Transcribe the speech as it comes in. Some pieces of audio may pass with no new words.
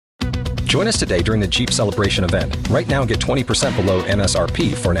Join us today during the Jeep Celebration event. Right now, get 20% below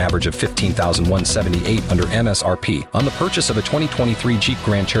MSRP for an average of $15,178 under MSRP on the purchase of a 2023 Jeep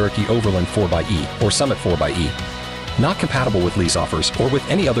Grand Cherokee Overland 4xE or Summit 4xE. Not compatible with lease offers or with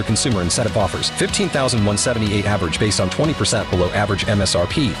any other consumer incentive offers. $15,178 average based on 20% below average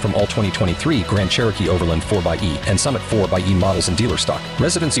MSRP from all 2023 Grand Cherokee Overland 4xE and Summit 4xE models in dealer stock.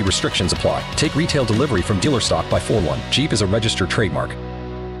 Residency restrictions apply. Take retail delivery from dealer stock by 4/1. Jeep is a registered trademark.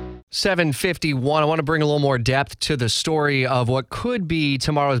 7:51. I want to bring a little more depth to the story of what could be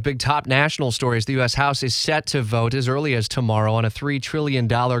tomorrow's big top national stories. The U.S. House is set to vote as early as tomorrow on a $3 trillion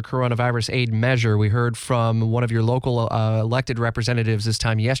coronavirus aid measure. We heard from one of your local elected representatives this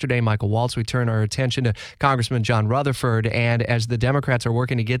time yesterday, Michael Waltz. We turn our attention to Congressman John Rutherford. And as the Democrats are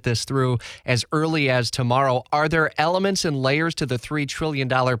working to get this through as early as tomorrow, are there elements and layers to the $3 trillion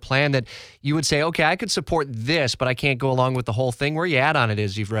plan that you would say, okay, I could support this, but I can't go along with the whole thing? Where are you at on it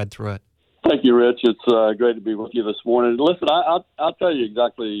as you've read through it? Thank you, Rich. It's great to be with you this morning. Listen, I'll tell you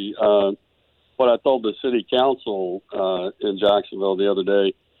exactly what I told the city council in Jacksonville the other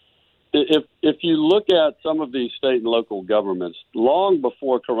day. If you look at some of these state and local governments, long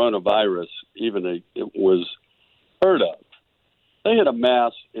before coronavirus even it was heard of, they had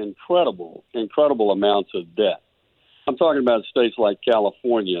amassed incredible amounts of debt. I'm talking about states like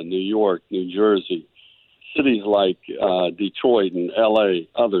California, New York, New Jersey, cities like Detroit and L.A.,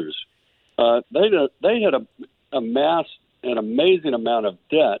 others. They had amassed an amazing amount of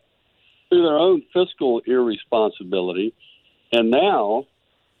debt through their own fiscal irresponsibility, and now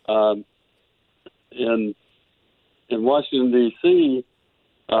in Washington D.C.,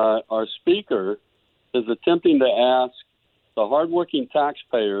 our speaker is attempting to ask the hardworking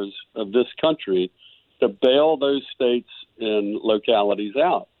taxpayers of this country to bail those states and localities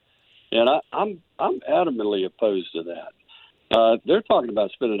out, and I'm adamantly opposed to that. They're talking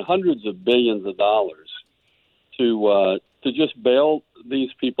about spending hundreds of billions of dollars to just bail these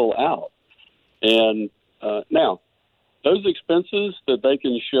people out. And now, those expenses that they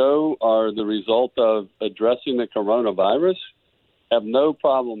can show are the result of addressing the coronavirus, have no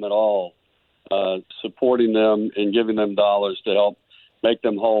problem at all supporting them and giving them dollars to help make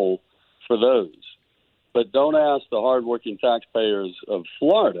them whole for those. But don't ask the hardworking taxpayers of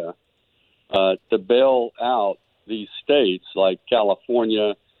Florida to bail out these states like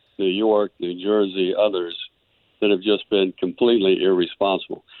California, New York, New Jersey, others that have just been completely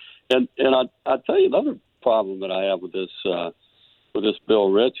irresponsible. And I tell you another problem that I have with this bill,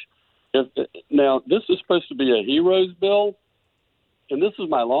 Rich. Now this is supposed to be a heroes bill, and this is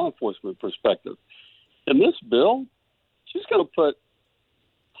my law enforcement perspective. In this bill, she's going to put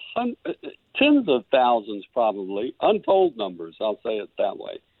tens of thousands, probably untold numbers. I'll say it that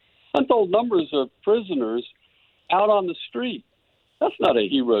way. Untold numbers of prisoners out on the street. That's not a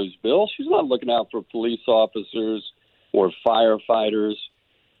hero's bill. She's not looking out for police officers or firefighters.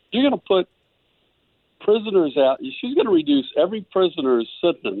 You're going to put prisoners out. She's going to reduce every prisoner's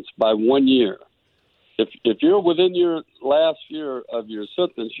sentence by 1 year. If you're within your last year of your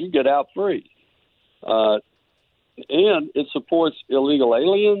sentence, you get out free. And it supports illegal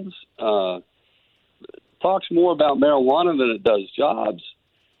aliens, talks more about marijuana than it does jobs.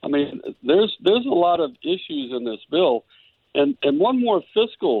 I mean, there's a lot of issues in this bill. And one more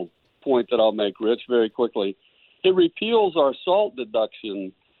fiscal point that I'll make, Rich, very quickly. It repeals our SALT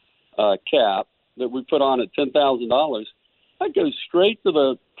deduction cap that we put on at $10,000. That goes straight to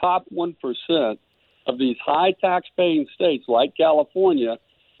the top 1% of these high tax-paying states like California,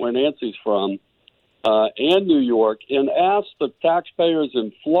 where Nancy's from, and New York, and asks the taxpayers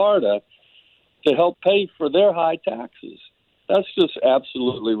in Florida to help pay for their high taxes. That's just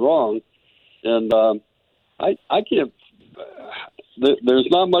absolutely wrong, and I can't. There's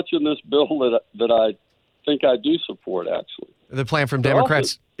not much in this bill that I think I do support. Actually, the plan from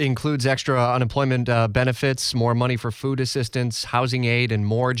Democrats includes extra unemployment benefits, more money for food assistance, housing aid, and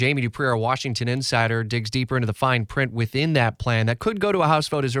more. Jamie Dupree, our Washington insider, digs deeper into the fine print within that plan that could go to a House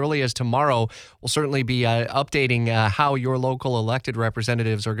vote as early as tomorrow. We'll certainly be updating how your local elected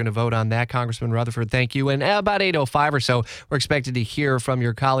representatives are going to vote on that. Congressman Rutherford, thank you. And about 8:05 or so, we're expected to hear from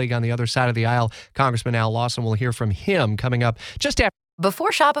your colleague on the other side of the aisle, Congressman Al Lawson. We'll hear from him coming up just after.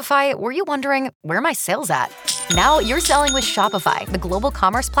 Before Shopify, were you wondering, where are my sales at? Now you're selling with Shopify, the global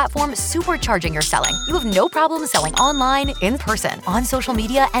commerce platform supercharging your selling. You have no problem selling online, in person, on social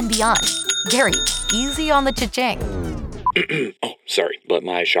media, and beyond. Gary, easy on the cha-ching. Oh, sorry, but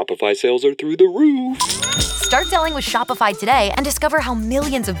my Shopify sales are through the roof. Start selling with Shopify today and discover how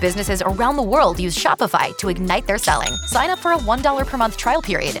millions of businesses around the world use Shopify to ignite their selling. Sign up for a $1 per month trial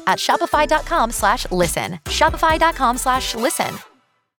period at shopify.com/listen. Shopify.com/listen.